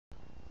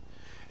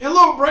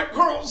Hello, Brett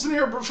Carlson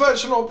here,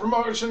 Professional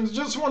Promotions.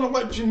 Just want to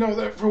let you know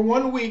that for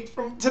 1 week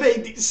from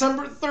today,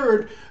 December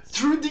 3rd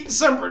through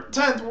December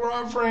 10th, we're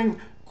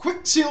offering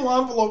quick seal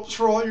envelopes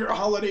for all your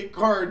holiday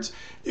cards.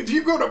 If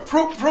you go to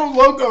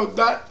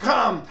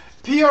ProProLogo.com,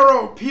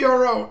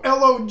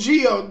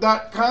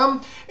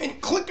 ProProLogo.com,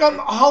 and click on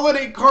the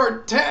holiday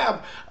card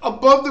tab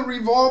above the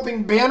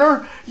revolving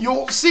banner,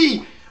 you'll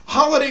see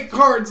holiday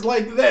cards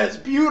like this.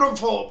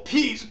 Beautiful,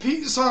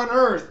 peace on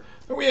earth.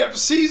 We have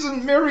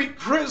Season Merry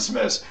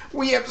Christmas.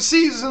 We have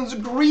Season's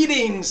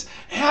Greetings,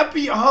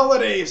 Happy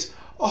Holidays.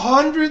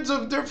 Hundreds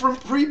of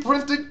different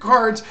pre-printed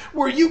cards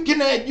where you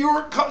can add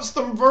your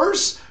custom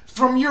verse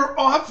from your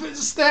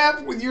office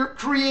staff with your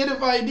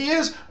creative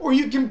ideas, or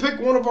you can pick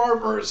one of our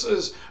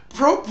verses.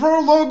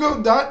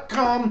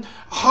 ProProLogo.com,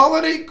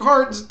 Holiday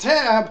Cards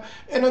tab,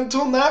 and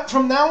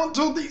from now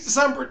until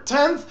December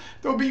 10th,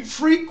 there'll be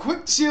free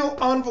quick seal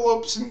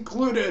envelopes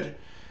included.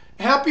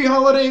 Happy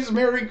holidays,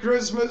 Merry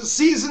Christmas,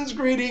 Season's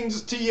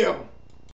greetings to you.